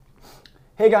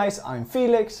Hey guys, I'm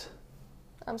Felix.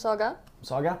 I'm Saga.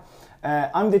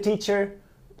 I'm the teacher.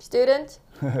 Student.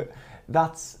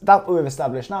 That we've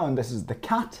established now, and this is the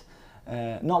cat.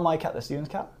 Not my cat, the student's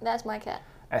cat. That's my cat.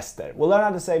 Esther. We'll learn how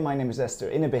to say my name is Esther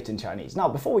in a bit in Chinese. Now,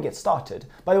 before we get started,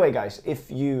 by the way, guys, if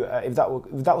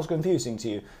that was confusing to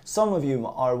you, some of you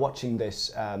are watching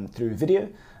this through video,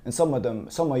 and some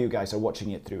of you guys are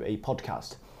watching it through a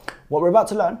podcast. What we're about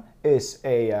to learn is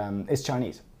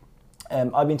Chinese.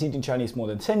 I've been teaching Chinese more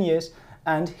than 10 years,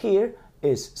 and here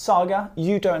is Saga.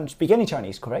 You don't speak any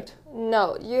Chinese, correct?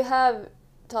 No, you have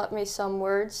taught me some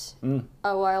words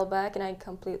a while back, and I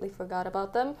completely forgot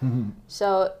about them.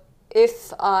 So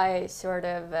if I sort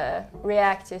of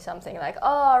react to something like, oh,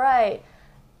 all right,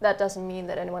 that doesn't mean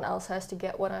that anyone else has to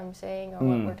get what I'm saying or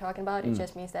what we're talking about. It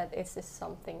just means that it's just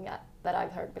something that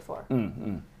I've heard before.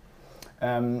 And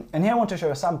here I want to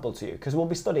show a sample to you, because we'll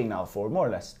be studying now for more or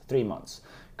less 3 months.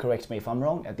 Correct me if I'm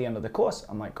wrong. At the end of the course,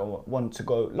 I might want to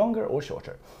go longer or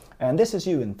shorter. And this is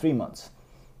you in 3 months.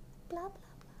 Blah,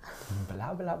 blah,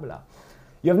 Blah, blah, blah.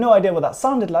 You have no idea what that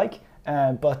sounded like,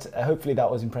 but hopefully that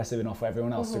was impressive enough for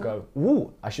everyone else to go,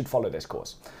 ooh, I should follow this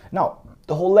course. Now,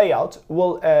 the whole layout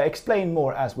will explain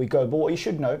more as we go, but what you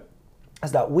should know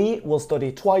is that we will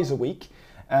study twice a week.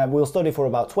 We'll study for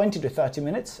about 20 to 30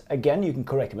 minutes. Again, you can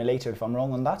correct me later if I'm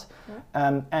wrong on that.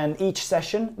 And each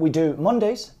session we do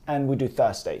Mondays and we do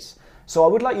Thursdays. So I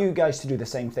would like you guys to do the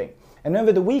same thing. And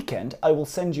over the weekend, I will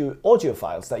send you audio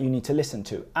files that you need to listen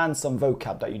to and some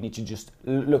vocab that you need to just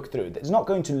look through. You're not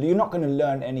going to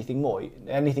learn anything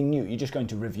new. You're just going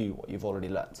to review what you've already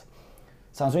learned.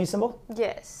 Sounds reasonable?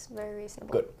 Yes, very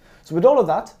reasonable. Good. So with all of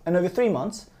that, and over 3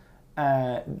 months,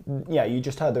 you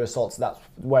just heard the results. That's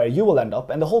where you will end up.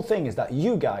 And the whole thing is that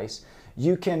you guys,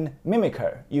 you can mimic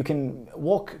her. You can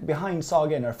walk behind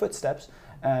Saga in her footsteps,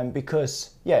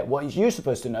 because what you're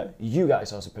supposed to know, you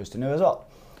guys are supposed to know as well.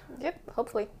 Yep,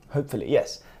 hopefully. Hopefully,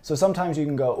 yes. So sometimes you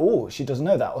can go, oh, she doesn't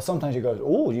know that. Or sometimes you go,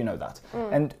 oh, you know that.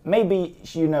 And maybe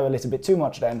you know a little bit too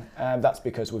much then. That's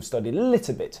because we've studied a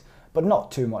little bit, but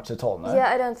not too much at all, no? Yeah,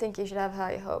 I don't think you should have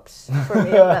high hopes for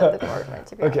me in that department,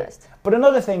 to be honest. But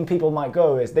another thing people might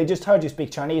go is they just heard you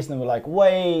speak Chinese and they were like,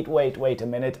 wait a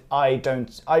minute.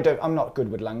 I'm not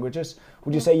good with languages.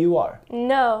 Would you say you are?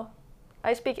 No,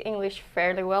 I speak English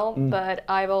fairly well, but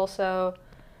I've also,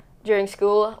 during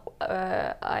school,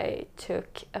 I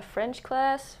took a French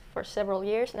class for several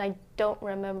years and I don't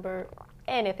remember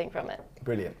anything from it.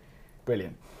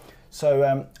 Brilliant.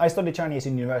 So I studied Chinese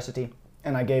in university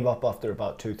and I gave up after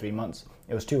about 2-3 months.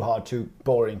 It was too hard, too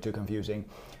boring, too confusing.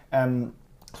 So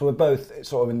we're both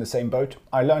sort of in the same boat.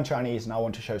 I learned Chinese and I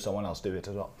want to show someone else do it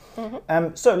as well.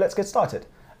 So let's get started.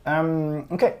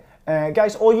 Okay,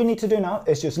 guys, all you need to do now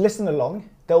is just listen along.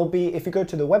 There will be, if you go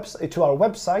to the to our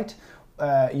website,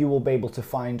 you will be able to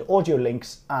find audio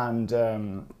links and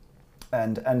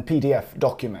PDF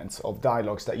documents of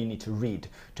dialogues that you need to read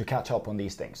to catch up on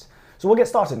these things. So we'll get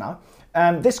started now.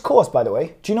 This course, by the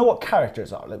way, do you know what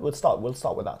characters are? We'll start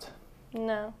with that.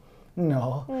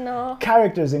 No.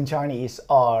 Characters in Chinese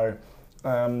are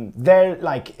they're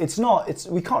like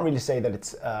we can't really say that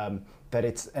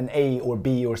it's an A or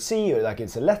B or C, or like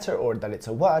it's a letter or that it's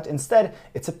a word. Instead,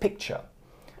 it's a picture.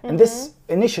 And this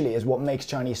initially is what makes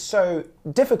Chinese so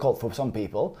difficult for some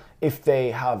people if they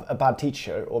have a bad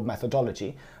teacher or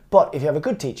methodology. But if you have a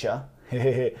good teacher,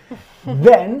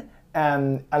 then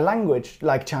a language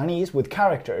like Chinese with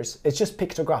characters, it's just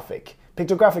pictographic.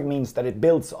 Pictographic means that it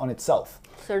builds on itself.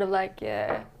 Sort of like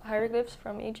hieroglyphs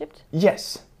from Egypt?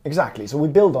 Yes, exactly. So we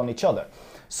build on each other.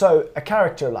 So a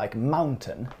character like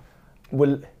mountain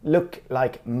will look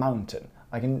like mountain.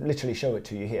 I can literally show it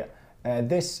to you here.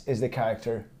 This is the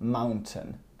character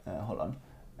mountain. Hold on.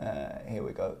 Here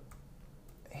we go.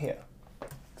 Here.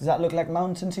 Does that look like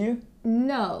mountain to you?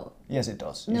 No. Yes, it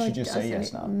does. No, you should just say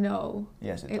yes now. No.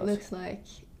 Yes, it does. It looks like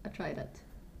a trident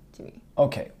to me.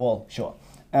 Okay, well, sure.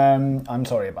 I'm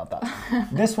sorry about that.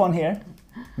 This one here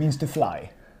means to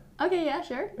fly. Okay, yeah,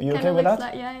 sure. Are you okay with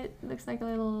that? It looks like a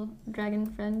little dragon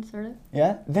friend, sort of.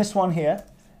 Yeah. This one here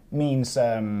means...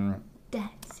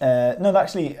 Dance. no,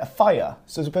 actually a fire.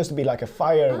 So it's supposed to be like a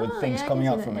fire with things coming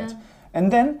out from it.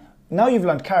 And then, now you've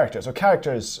learned characters. So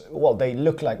characters, well, they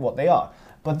look like what they are.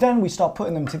 But then we start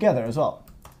putting them together as well.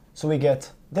 So we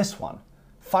get this one,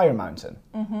 Fire Mountain.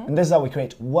 And this is how we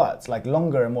create words, like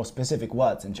longer and more specific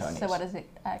words in Chinese. So what does it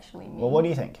actually mean? Well, what do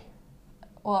you think?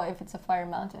 Well, if it's a fire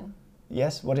mountain.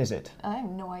 Yes, what is it? I have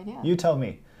no idea. You tell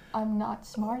me. I'm not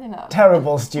smart enough.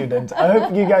 Terrible student. I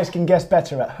hope you guys can guess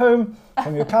better at home,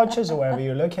 from your couches or wherever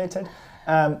you're located.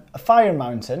 A fire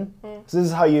mountain. So this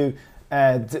is how you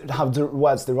how the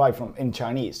words derive from in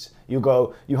Chinese.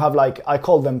 You have like, I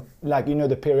call them like, you know,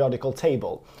 the periodical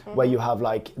table, where you have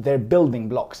like, they're building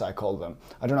blocks, I call them.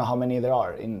 I don't know how many there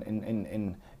are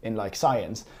in like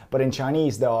science, but in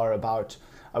Chinese there are about,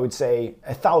 I would say,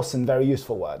 1,000 very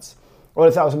useful words, or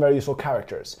 1,000 very useful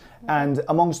characters. And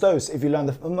amongst those, if you learn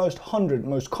the 100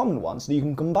 most common ones, you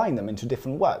can combine them into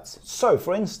different words. So,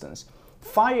 for instance,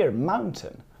 fire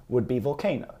mountain would be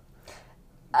volcano.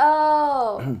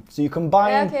 Oh. So you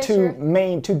combine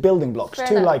two building blocks, Fair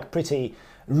two enough. like pretty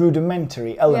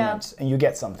rudimentary elements, and you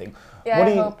get something. Yeah, What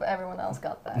I do you- hope everyone else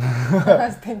got that. I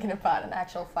was thinking about an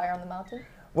actual fire on the mountain.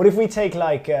 What if we take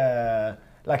like a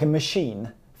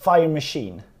machine, fire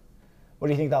machine? What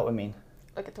do you think that would mean?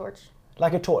 Like a torch.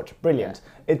 Like a torch, brilliant.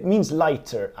 It means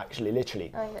lighter, actually,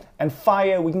 literally. Okay. And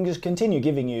fire, we can just continue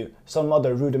giving you some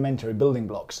other rudimentary building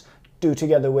blocks. Do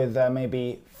together with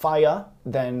maybe fire,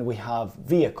 then we have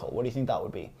vehicle. What do you think that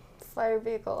would be? Fire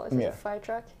vehicle. Is it a fire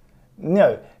truck?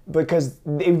 No, because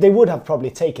they would have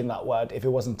probably taken that word if it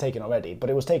wasn't taken already, but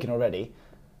it was taken already.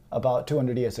 About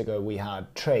 200 years ago, we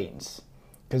had trains.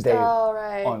 Because they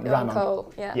on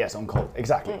coal. Yeah. Yes, on coal,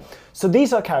 exactly. So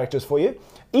these are characters for you.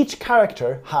 Each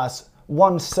character has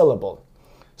one syllable.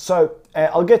 So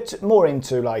I'll get more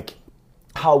into like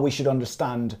how we can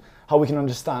understand,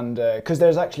 because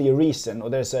there's actually a reason, or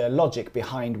there's a logic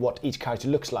behind what each character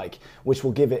looks like, which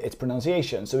will give it its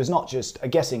pronunciation. So it's not just a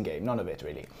guessing game, none of it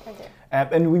really. Okay.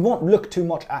 And we won't look too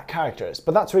much at characters,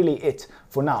 but that's really it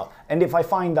for now. And if I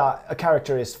find that a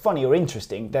character is funny or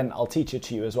interesting, then I'll teach it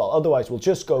to you as well. Otherwise, we'll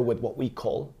just go with what we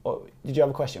call. Or, did you have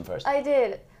a question first? I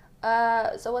did.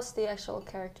 So what's the actual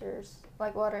characters?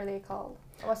 Like, what are they called?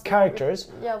 Characters?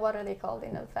 Yeah, what are they called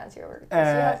in a fancier word?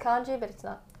 'Cause you have kanji, but it's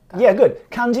not kanji. Yeah, good.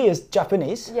 Kanji is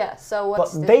Japanese. Yeah, so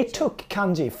what's But the they took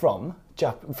kanji from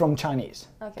Chinese.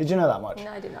 Okay. Did you know that much?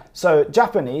 No, I did not. So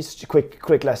Japanese,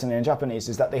 quick lesson in Japanese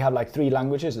is that they have like 3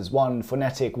 languages. There's one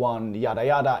phonetic, one yada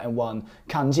yada, and one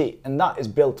kanji, and that is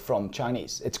built from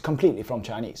Chinese. It's completely from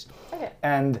Chinese. Okay.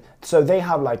 And so they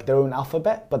have like their own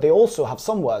alphabet, but they also have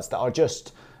some words that are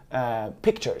just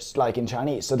pictures, like in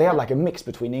Chinese. So they have like a mix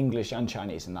between English and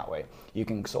Chinese in that way. You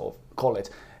can sort of call it.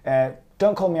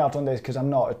 Don't call me out on this because I'm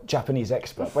not a Japanese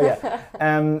expert, but yeah.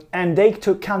 And they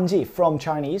took kanji from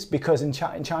Chinese because in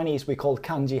Chinese we call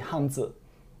kanji Hanzi.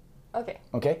 Okay.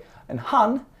 Okay? And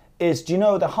Han is, do you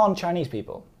know the Han Chinese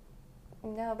people?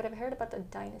 No, but I've heard about the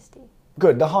dynasty.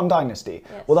 Good, the Han dynasty.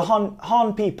 Yes. Well, the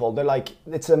Han people, they're like,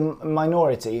 it's a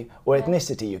minority or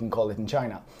ethnicity, you can call it in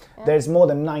China. Yeah. There's more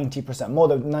than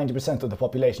 90% of the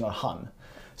population are Han.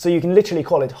 So you can literally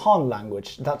call it Han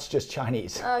language. That's just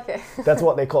Chinese. Okay. That's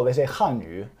what they call it. They say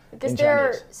Hanyu Because in there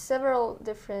Chinese. are several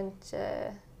different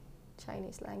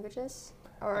Chinese languages,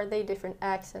 or are they different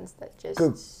accents that just?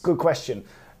 Good question.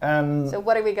 So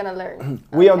what are we gonna learn?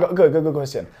 We are good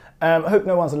question. I hope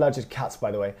no one's allergic to cats,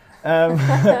 by the way.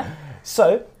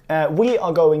 So we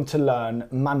are going to learn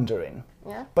Mandarin.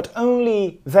 Yeah. But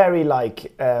only very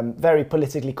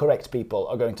politically correct people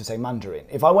are going to say Mandarin.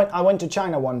 If I went to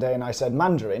China one day and I said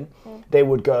Mandarin, they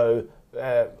would go,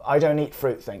 I don't eat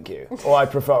fruit, thank you, or I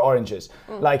prefer oranges.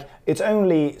 Like, it's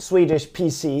only Swedish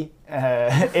PC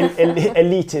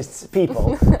elitist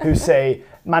people who say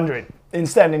Mandarin.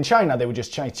 Instead, in China, they would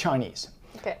just say Chinese.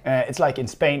 Okay. It's like in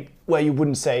Spain, where you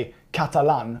wouldn't say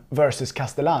Catalan versus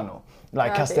Castellano.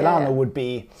 Like Castellano would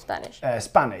be Spanish.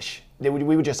 Spanish. We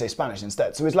would just say Spanish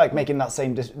instead. So it's like making that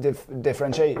same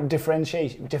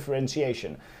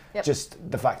differentiation. Yep. Just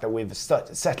the fact that we've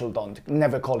settled on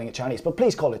never calling it Chinese. But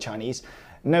please call it Chinese.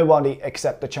 Nobody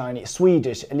except the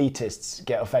Swedish elitists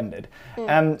get offended.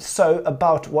 So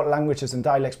about what languages and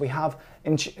dialects we have,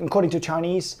 according to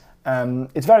Chinese,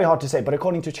 it's very hard to say, but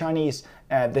according to Chinese,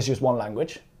 there's just one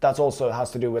language. That also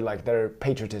has to do with like their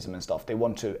patriotism and stuff. They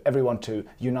want everyone to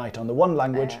unite on the one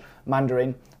language,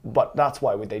 Mandarin, but that's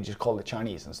why they just call it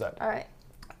Chinese instead. All right.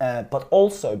 But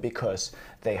also because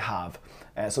they have,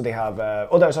 they have,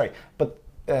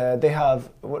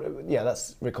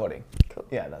 that's recording. Cool.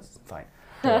 Yeah, that's fine.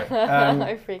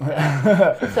 I freaked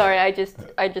out. Sorry, I just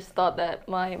thought that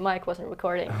my mic wasn't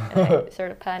recording, and I sort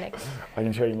of panicked. I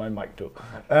can show you my mic too.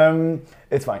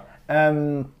 It's fine.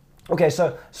 Okay,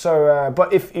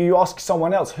 but if you ask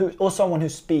someone else someone who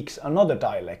speaks another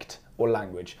dialect or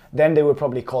language, then they would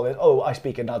probably call it, I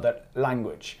speak another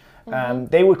language.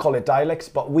 They would call it dialects,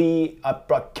 but we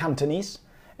Cantonese.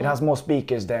 It has more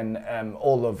speakers than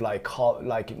all of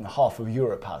half of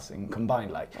Europe has in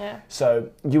combined. So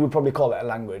you would probably call it a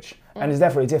language, and it's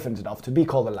definitely different enough to be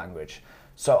called a language.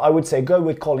 So I would say go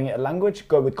with calling it a language,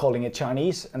 go with calling it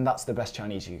Chinese, and that's the best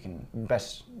Chinese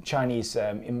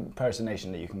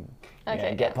impersonation that you can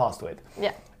get past with.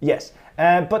 Yeah. Yes.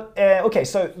 Okay,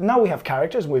 so now we have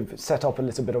characters. We've set up a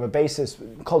little bit of a basis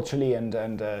culturally and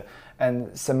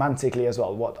semantically as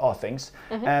well. What are things?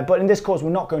 But in this course, we're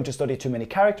not going to study too many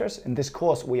characters. In this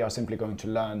course, we are simply going to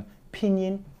learn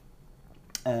pinyin.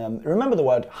 Remember the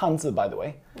word Hanzi, by the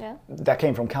way? Yeah. That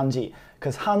came from kanji,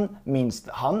 because Han means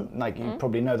Han, like you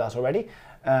probably know that already,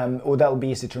 or that'll be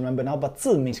easy to remember now, but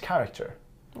zi means character.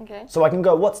 Okay. So I can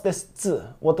go, what's this zi?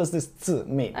 What does this zi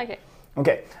mean? Okay.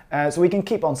 Okay, so we can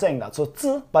keep on saying that. So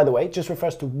zi, by the way, just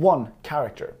refers to one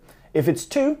character. If it's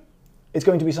two, it's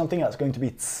going to be something else, going to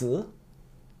be ci.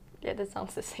 Yeah, that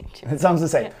sounds the same too. It sounds the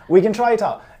same. Yeah. We can try it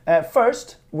out.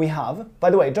 First, we have, by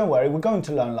the way, don't worry, we're going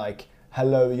to learn like,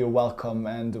 hello, you're welcome,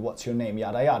 and what's your name,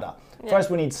 yada yada. Yeah. First,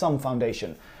 we need some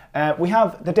foundation. We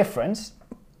have the difference.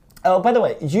 Oh, by the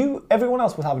way, everyone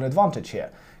else will have an advantage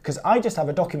here, because I just have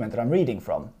a document that I'm reading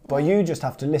from, but you just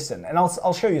have to listen. And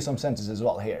I'll show you some sentences as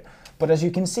well here. But as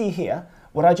you can see here,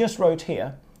 what I just wrote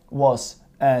here was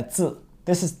zi.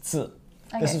 This is zi.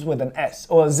 Okay. This is with an S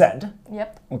or a Z.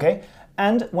 Yep. Okay?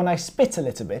 And when I spit a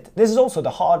little bit, this is also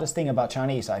the hardest thing about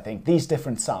Chinese, I think, these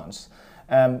different sounds.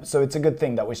 So it's a good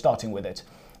thing that we're starting with it.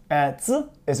 Zi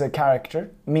is a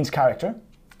character, means character.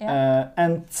 Yeah.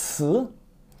 And ci,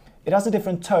 it has a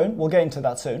different tone. We'll get into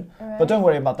that soon. Right. But don't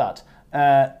worry about that.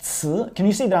 Ci, can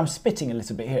you see that I'm spitting a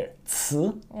little bit here?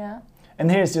 Ci. Yeah.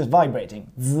 And here it's just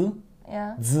vibrating. Z,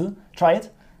 Yeah. z. Try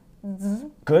it. Z.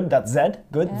 Good, that's Z.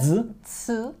 Good. Yeah. Z,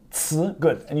 Ci. c.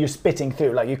 Good. And you're spitting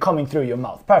through, like you're coming through your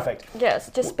mouth. Perfect. Yes,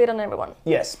 just spit on everyone.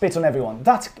 Yes, spit on everyone.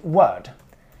 That's word.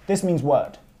 This means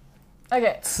word.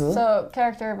 Okay. Ci. So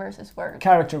character versus word.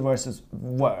 Character versus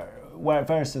word.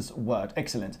 Versus word.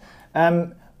 Excellent.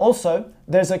 Also,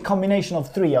 there's a combination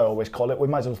of three, I always call it. We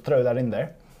might as well throw that in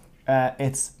there.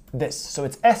 It's this. So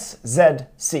it's S, Z,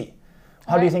 C.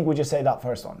 How do you Alright. think we just say that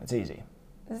first one? It's easy.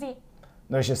 Z.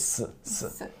 No, it's just S,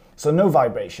 S. S. So no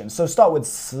vibration. So start with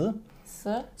S.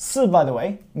 S. S, by the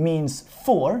way, means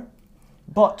for.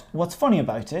 But what's funny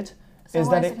about it So is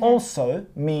why that is it it here? also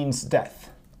means death.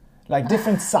 Like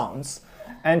different sounds.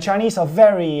 And Chinese are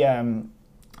very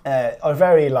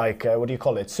like, what do you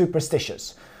call it,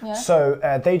 superstitious. Yeah. So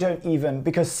they don't even,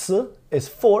 because s is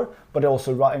for, but it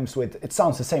also rhymes with, it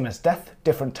sounds the same as death,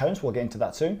 different tones, we'll get into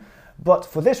that soon. But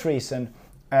for this reason,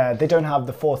 they don't have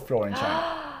the fourth floor in China.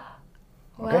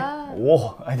 Okay? Wow.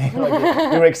 Whoa, I think like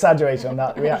you were exaggerating on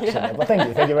that reaction there, but thank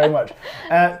you very much.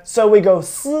 So we go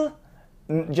s,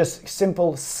 just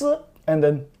simple s, and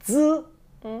then z,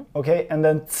 okay, and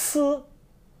then c.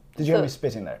 Did you hear me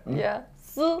spitting there? Yeah.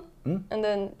 Z. And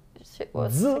then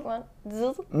what's Z. the second one?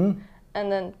 Z.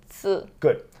 And then z.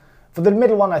 Good. For the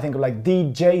middle one, I think of like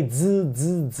DJ, z,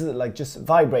 z, z, like just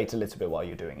vibrate a little bit while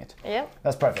you're doing it. Yeah.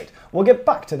 That's perfect. We'll get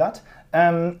back to that.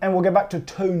 And we'll get back to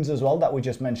tones as well, that we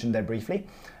just mentioned there briefly.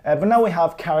 But now we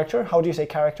have character. How do you say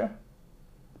character?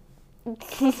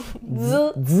 Z.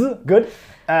 Z, good.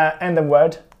 And then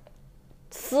word.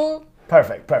 Z.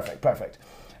 Perfect.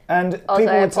 And Also,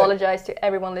 people I would say, apologize to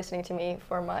everyone listening to me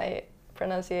for my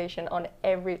pronunciation on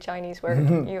every Chinese word.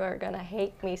 You are gonna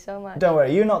hate me so much. don't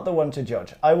worry, you're not the one to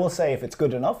judge. I will say if it's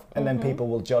good enough, and then people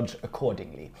will judge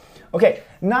accordingly. Okay,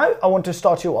 now I want to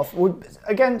start you off. We'll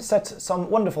again set some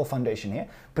wonderful foundation here,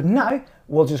 but now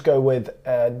we'll just go with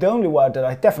the only word that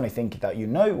I definitely think that you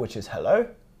know, which is hello.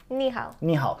 Ni hao.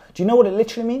 Ni hao. Do you know what it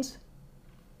literally means?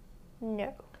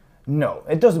 No, No,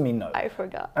 it doesn't mean no. I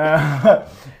forgot.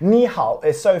 Ni hao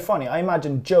is so funny. I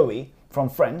imagine Joey from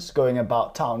Friends going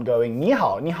about town going ni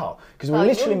hao, because it How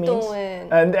literally you means,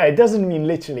 doing? and it doesn't mean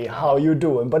literally how you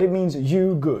doing, but it means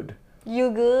you good.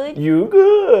 You good? You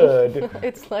good.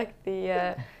 It's like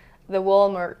the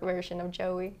Walmart version of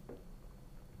Joey.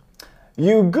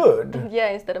 You good. Yeah,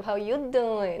 instead of how you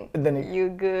doing. Then it- You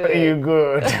good. You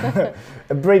good.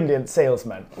 A brilliant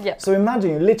salesman. Yeah. So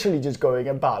imagine you literally just going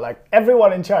about, like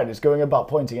everyone in China is going about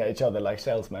pointing at each other like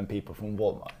salesman people from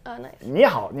Walmart. Oh, nice. Ni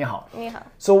hao, ni hao. Ni hao.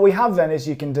 So what we have then is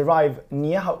you can derive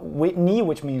ni hao, ni,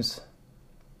 which means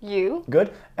You good,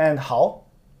 and hao,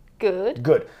 good.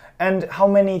 good. And how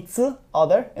many zi are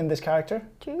there in this character?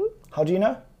 Two. How do you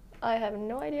know? I have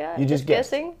no idea. You I'm just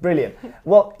guessed. guessing. Brilliant.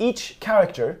 Well, each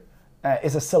character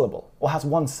is a syllable, or has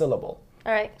one syllable.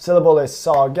 All right. Syllable is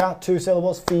saga, 2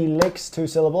 syllables, Felix, 2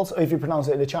 syllables. Or if you pronounce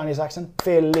it in the Chinese accent,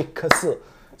 Felix. So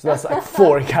that's like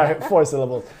 4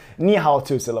 syllables. Ni hao,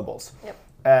 2 syllables.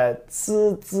 Yep.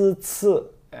 Zi, zi, ci,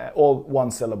 all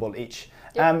 1 syllable each.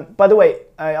 Yep. By the way,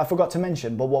 I forgot to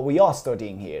mention, but what we are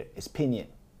studying here is pinyin.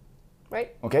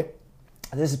 Right. Okay?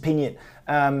 This is pinyin.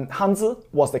 Hanzi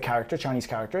was the character, Chinese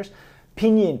characters.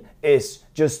 Pinyin is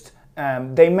just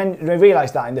they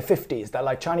realized that in the 50s that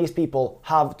like Chinese people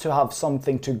have to have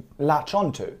something to latch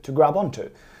onto, to grab onto.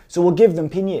 So we'll give them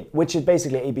pinyin, which is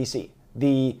basically ABC,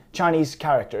 the Chinese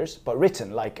characters, but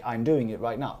written like I'm doing it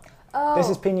right now. Oh. This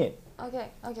is pinyin. Okay.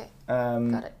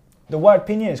 Got it. The word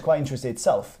pinyin is quite interesting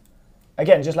itself.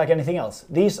 Again, just like anything else,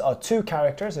 these are two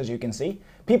characters, as you can see.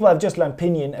 People have just learned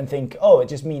pinyin and think, oh, it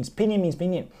just means pinyin means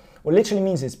pinyin. What it literally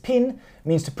means is pin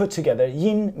means to put together,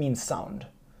 yin means sound.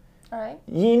 All right.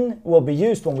 Yin will be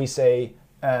used when we say,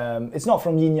 it's not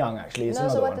from yin yang actually, it's No,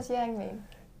 another so what one. does yang mean?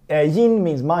 Yin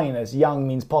means minus, yang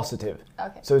means positive.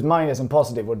 Okay. So it's minus and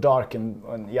positive, or dark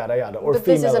and yada yada. Or But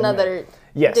this is female and male. another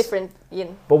Yes. different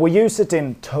yin. But we use it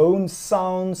in tones,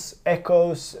 sounds,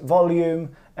 echoes,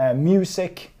 volume,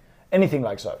 music, anything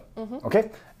like so.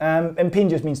 Okay? And pin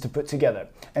just means to put together.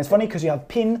 And it's funny because you have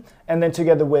pin and then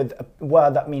together with a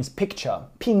word that means picture,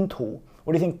 pinto.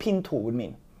 What do you think pinto would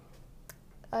mean?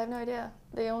 I have no idea.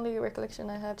 The only recollection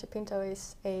I have to Pinto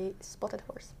is a spotted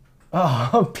horse.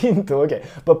 Oh, pinto, okay.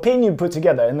 But pin you put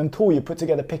together and then to you put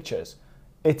together pictures.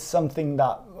 It's something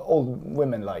that all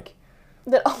women like.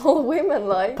 That all women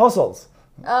like? Puzzles.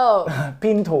 Oh.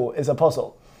 Pinto is a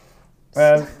puzzle.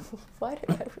 Why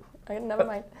did never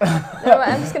mind. Never mind.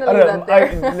 I'm just gonna I leave don't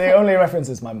that know, there. the only reference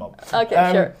is my mom.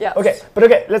 Okay, sure, yeah. Okay, but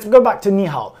okay, let's go back to Ni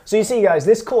Hao. So you see guys,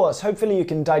 this course, hopefully you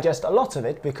can digest a lot of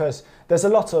it because there's a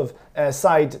lot of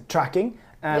side tracking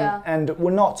and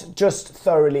we're not just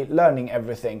thoroughly learning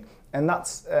everything. And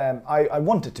that's, I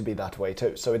want it to be that way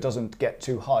too, so it doesn't get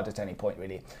too hard at any point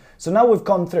really. So now we've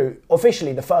gone through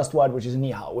officially the first word, which is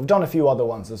Ni Hao. We've done a few other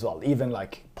ones as well, even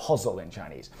like puzzle in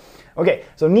Chinese. Okay,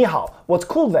 so Ni Hao. What's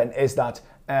cool then is that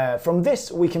from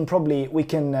this we can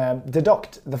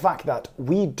deduct the fact that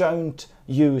we don't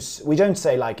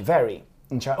say like very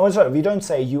in Chinese. Oh, sorry, we don't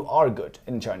say you are good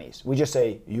in Chinese. We just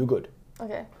say you good.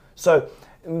 Okay. So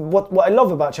what I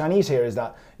love about Chinese here is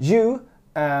that you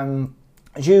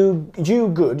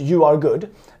good, you are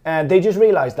good, and they just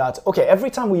realize that, okay, every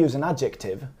time we use an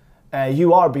adjective,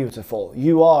 you are beautiful,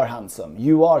 you are handsome,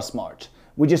 you are smart,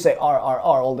 we just say are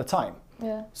all the time.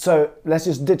 Yeah. So let's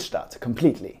just ditch that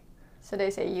completely. So they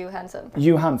say you handsome.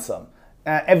 You handsome.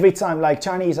 Every time, like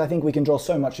Chinese, I think we can draw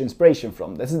so much inspiration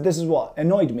from. This is what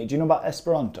annoyed me. Do you know about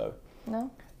Esperanto? No.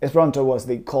 Esperanto was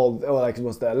it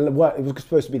was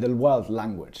supposed to be the world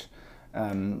language.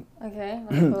 Okay,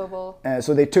 that's global.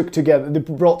 So they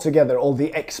brought together all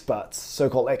the experts,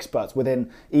 so-called experts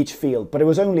within each field, but it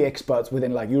was only experts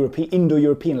within like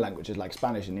Indo-European languages like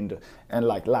Spanish and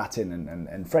like Latin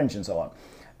and French and so on.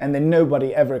 And then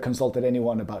nobody ever consulted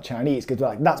anyone about Chinese because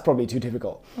like that's probably too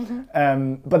difficult.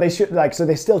 But they should so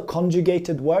they still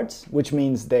conjugated words, which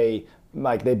means they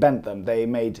bent them. They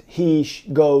made he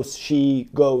goes, she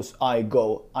goes, I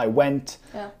go, I went.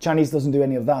 Yeah. Chinese doesn't do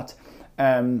any of that.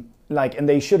 And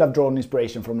they should have drawn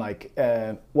inspiration from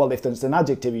if there's an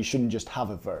adjective, you shouldn't just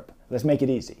have a verb. Let's make it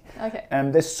easy. Okay.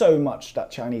 There's so much that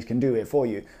Chinese can do here for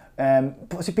you.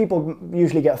 See, people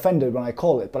usually get offended when I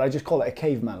call it, but I just call it a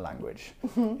caveman language.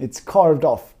 It's carved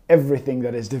off everything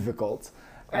that is difficult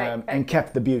and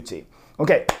kept the beauty.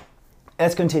 Okay,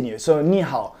 let's continue. So, ni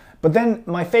hao. But then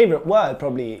my favorite word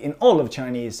probably in all of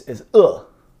Chinese is 饿.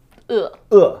 饿.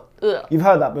 You've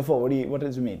heard that before. What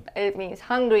does it mean? It means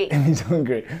hungry. It means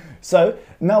hungry. So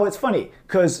now it's funny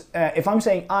because if I'm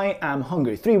saying I am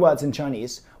hungry, 3 words in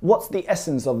Chinese, what's the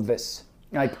essence of this?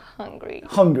 Like hungry.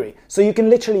 Hungry. So you can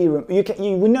literally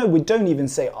we know we don't even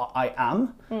say I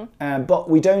am, but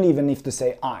we don't even need to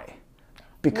say I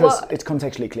because it's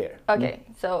contextually clear. Okay,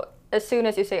 so as soon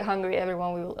as you say hungry,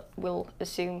 everyone will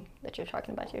assume that you're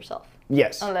talking about yourself.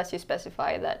 Yes. Unless you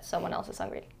specify that someone else is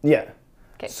hungry. Yeah.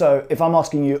 Okay. So if I'm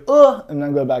asking you, and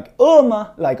then go back,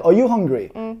 ma, like, are you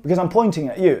hungry? Because I'm pointing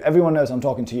at you. Everyone knows I'm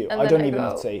talking to you. And I then don't even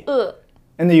have to say.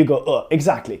 And then you go,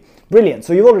 exactly. Brilliant.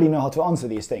 So you already know how to answer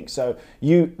these things. So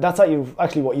that's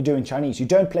actually what you do in Chinese. You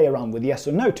don't play around with yes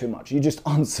or no too much. You just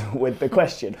answer with the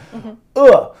question.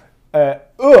 Yeah?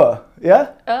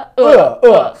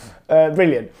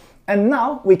 Brilliant. And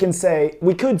now we could say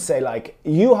like,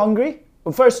 you hungry?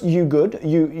 Well, first, you good.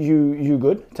 You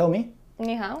good. Tell me.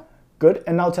 Ni hao. Good.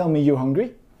 And now tell me you're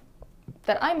hungry.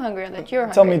 That I'm hungry and that you're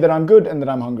hungry. Tell me that I'm good and that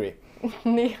I'm hungry.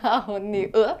 Ni hao, ni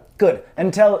Good.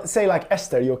 And say like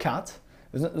Esther, your cat.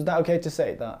 Is that okay to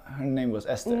say that her name was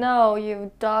Esther? No,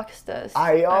 you doxed us.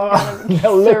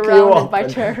 They'll look you up by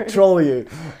and troll you.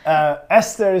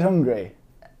 Esther is hungry.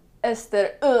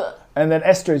 Esther, And then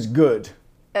Esther is good.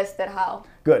 Esther hao.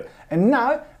 Good. And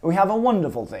now we have a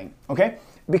wonderful thing, okay?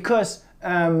 Because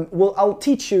I'll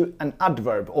teach you an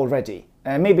adverb already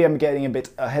Maybe I'm getting a bit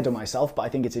ahead of myself, but I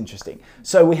think it's interesting.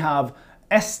 So we have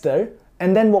Esther,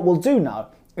 and then what we'll do now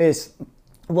is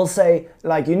we'll say,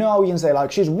 like, you know how we can say,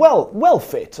 like, she's well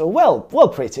fit, or well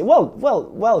pretty,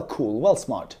 well cool, well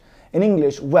smart. In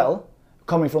English, well,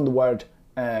 coming from the word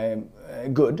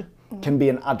good, can be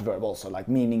an adverb also, like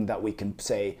meaning that we can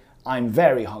say, I'm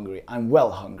very hungry, I'm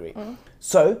well hungry.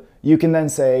 So you can then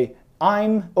say,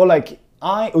 you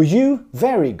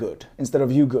very good instead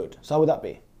of you good. So how would that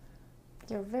be?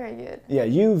 You're very good. Yeah,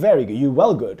 you very good, you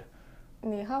well good.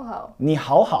 你好好. 你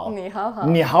好好. 你好好.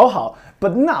 你好好.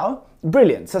 But now,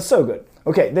 brilliant, so good.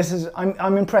 Okay,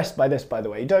 I'm impressed by this, by the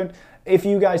way. If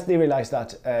you guys realize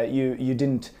that you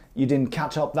didn't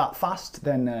catch up that fast,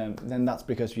 then that's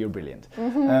because you're brilliant.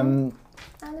 I'm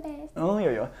the best. Oh,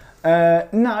 yeah.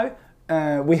 Now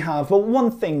we have, well,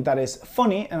 one thing that is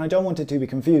funny, and I don't want it to be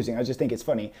confusing, I just think it's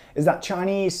funny, is that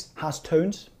Chinese has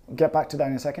tones. I'll get back to that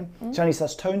in a second. Chinese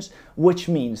has tones, which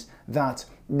means that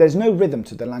there's no rhythm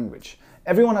to the language.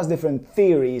 Everyone has different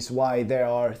theories why there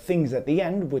are things at the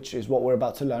end, which is what we're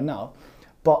about to learn now.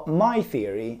 But my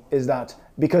theory is that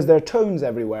because there are tones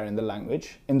everywhere in the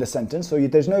language, in the sentence, so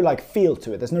there's no like feel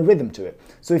to it, there's no rhythm to it.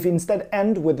 So if you instead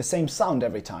end with the same sound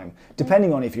every time,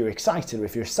 depending on if you're excited or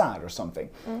if you're sad or something,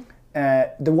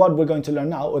 the word we're going to learn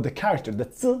now, or the character, the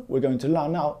zi we're going to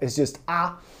learn now, is just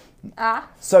ah. Ah.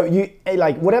 So you,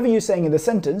 like, whatever you're saying in the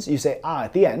sentence, you say ah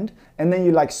at the end, and then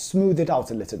you like smooth it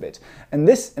out a little bit. And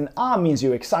an ah means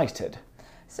you're excited.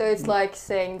 So it's like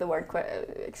saying the word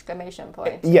exclamation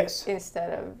point. Yes.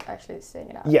 Instead of actually saying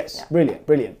it out. Yes, Yeah.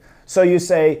 brilliant. So you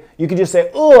could just say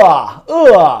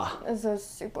So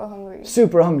super hungry.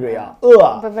 super hungry, yeah.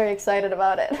 But very excited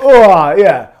about it.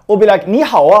 Yeah. Or be like 你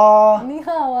好啊. 你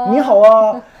好啊. 你好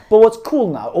啊. But what's cool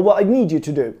now, or what I need you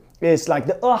to do, is like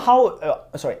the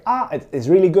is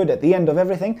really good at the end of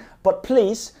everything, but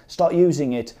please start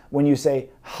using it when you say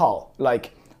how,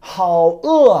 like 好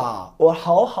饿啊 or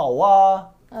好好啊.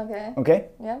 Okay. Okay?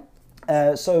 Yeah.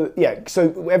 So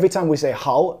every time we say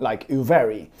how, like you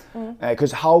very,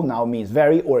 because how now means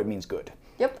very or it means good.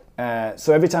 Yep.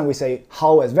 So every time we say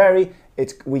how as very,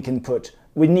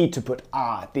 we need to put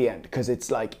ah at the end, because it's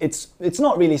like it's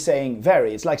not really saying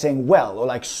very, it's like saying well or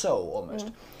like so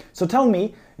almost. So tell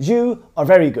me, you are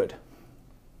very good.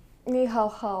 你好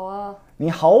好啊. 你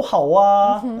好好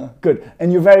啊. Good.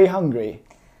 And you're very hungry.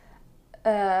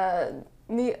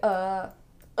 你饿.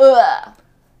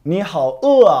 你好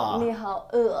饿啊. 你好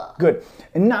饿. Good.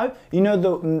 And now, you know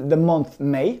the month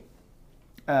May?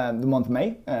 The month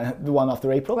May, the one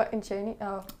after April? What, in Chinese?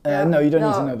 Oh. No, you don't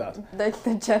need to know that. The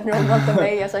general month of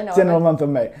May, yes, I know. General month of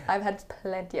May. I've had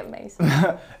plenty of Mays.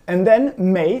 And then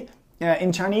May,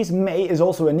 in Chinese, May is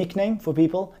also a nickname for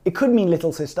people. It could mean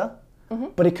little sister,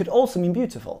 but it could also mean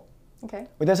beautiful. Okay.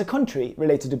 But there's a country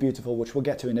related to beautiful, which we'll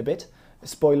get to in a bit.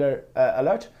 Spoiler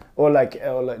alert, or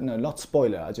no, not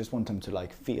spoiler. I just want them to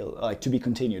like feel like to be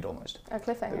continued almost. A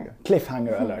cliffhanger.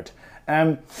 Cliffhanger alert.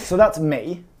 So that's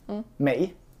May.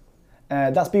 May.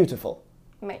 That's beautiful.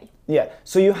 May. Yeah.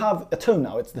 So you have a tone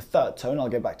now. It's the third tone. I'll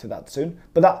get back to that soon.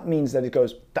 But that means that it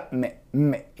goes that me,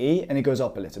 and it goes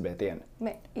up a little bit at the end.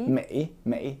 May.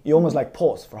 You almost like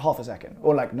pause for half a second,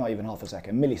 or like not even half a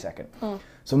second, millisecond.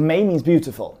 So May means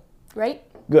beautiful. Right.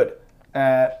 Good.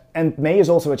 And May is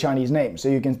also a Chinese name, so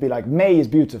you can be like May is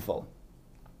beautiful.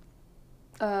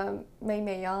 美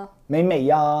美呀. 美美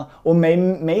呀, or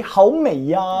美好美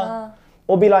呀.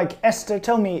 Or be like, Esther,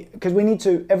 tell me, because we need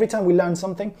to, every time we learn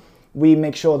something, we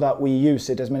make sure that we use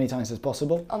it as many times as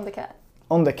possible. On the cat.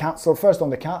 On the cat, so first on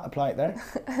the cat, apply it there.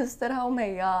 Esther 好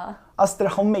美呀. Esther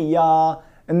好美呀.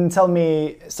 And tell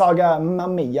me, Saga 蛮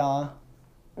美呀.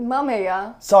 妈美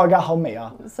呀. Saga 好美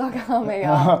呀. Saga 好美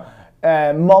呀.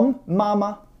 Mom,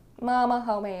 mama. 妈妈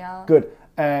好美呀. Good.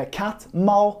 Cat,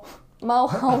 猫. 猫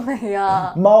好美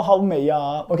呀. 猫好美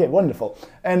呀. Okay, wonderful.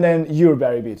 And then you're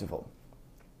very beautiful.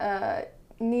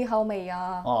 你好美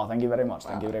呀. Oh, thank you very much.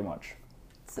 Thank you very much.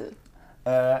 字.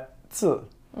 字.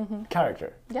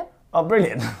 Character. Yep. Oh,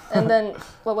 brilliant. And then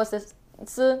what was this?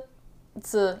 字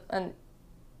and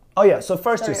Oh yeah, so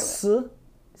first Sorry, is 斯,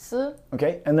 斯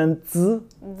okay, and then 子,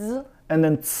 z and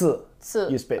then 次. 次.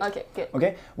 You spit. Okay, good.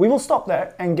 Okay, we will stop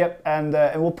there and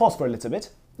we'll pause for a little bit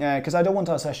because I don't want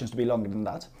our sessions to be longer than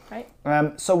that.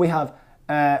 Right. So we have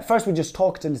first we just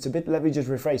talked a little bit. Let me just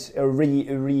rephrase,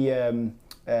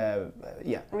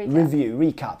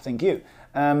 recap. Thank you.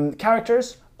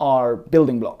 Characters are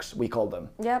building blocks, we call them.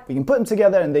 Yep. We can put them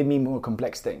together and they mean more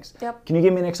complex things. Yep. Can you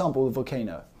give me an example of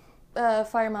volcano?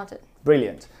 Fire mountain.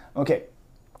 Brilliant. Okay.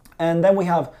 And then we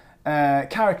have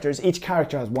characters. Each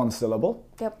character has one syllable.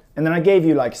 Yep. And then I gave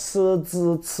you like 斯,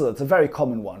 兹, 次. It's a very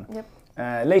common one. Yep.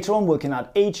 Later on, we can add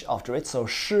H after it, so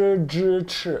吃, 知,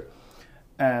 吃.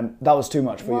 That was too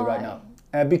much for you right now.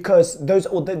 Because those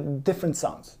are the different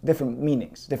sounds, different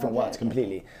meanings, different words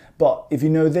completely. But if you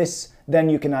know this, then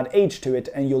you can add H to it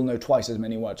and you'll know twice as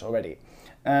many words already.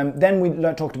 Then we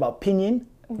talked about pinyin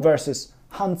versus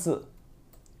hanzi.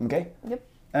 Okay? Yep.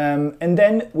 And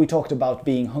then we talked about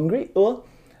being hungry,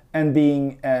 and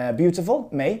being beautiful,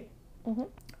 mei,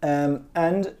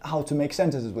 and how to make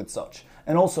sentences with such.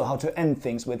 And also how to end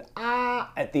things with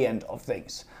at the end of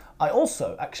things. I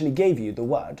also actually gave you the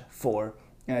word for,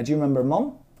 do you remember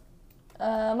mom?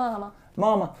 Mama.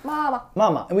 Mama. Mama.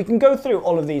 Mama. And we can go through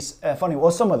all of these funny,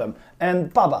 or some of them.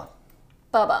 And baba.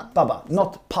 Baba. Baba.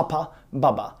 Not papa,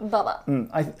 baba. Baba.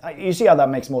 You see how that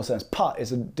makes more sense? Pa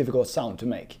is a difficult sound to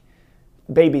make.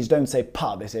 Babies don't say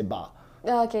pa, they say ba.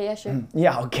 Okay, yeah, sure.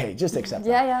 Yeah, okay, just accept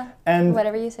that. Yeah. And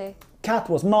whatever you say. cat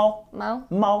was Mao. Mao.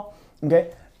 Mao.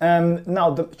 Okay. Now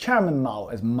the Chairman Mao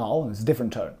is Mao, and it's a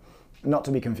different tone, not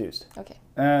to be confused. Okay.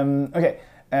 Okay.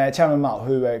 Chairman Mao,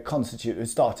 who constituted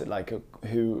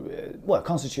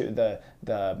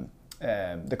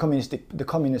the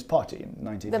Communist Party in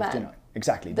 1959. Man.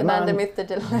 Exactly. The man, the myth, the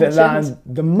legend. The land,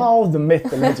 the Mao, the myth,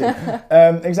 the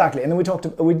legend. Exactly. And then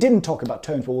we didn't talk about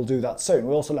tones, but we'll do that soon.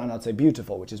 We also learned how to say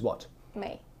beautiful, which is what?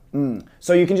 Mei.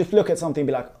 So you can just look at something and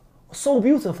be like, so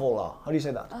beautiful. How do you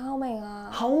say that? 好美啊.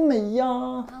好美呀.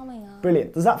 好美啊.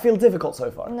 Brilliant. Does that feel difficult so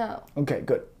far? No. Okay,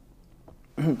 good.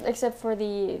 Except for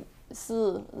the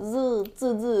字, z,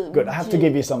 z, Good. I have to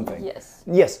give you something. Yes.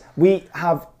 Yes, we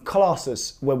have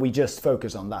classes where we just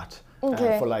focus on that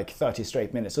Okay. for like 30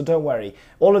 straight minutes. So don't worry.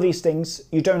 All of these things,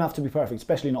 you don't have to be perfect,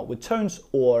 especially not with tones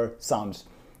or sounds.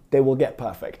 They will get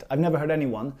perfect. I've never heard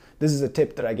anyone, this is a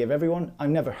tip that I give everyone, I've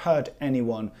never heard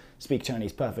anyone speak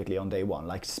Chinese perfectly on day one,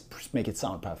 like make it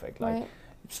sound perfect. Like Right.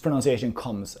 pronunciation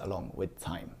comes along with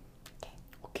time.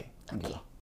 Okay. Okay.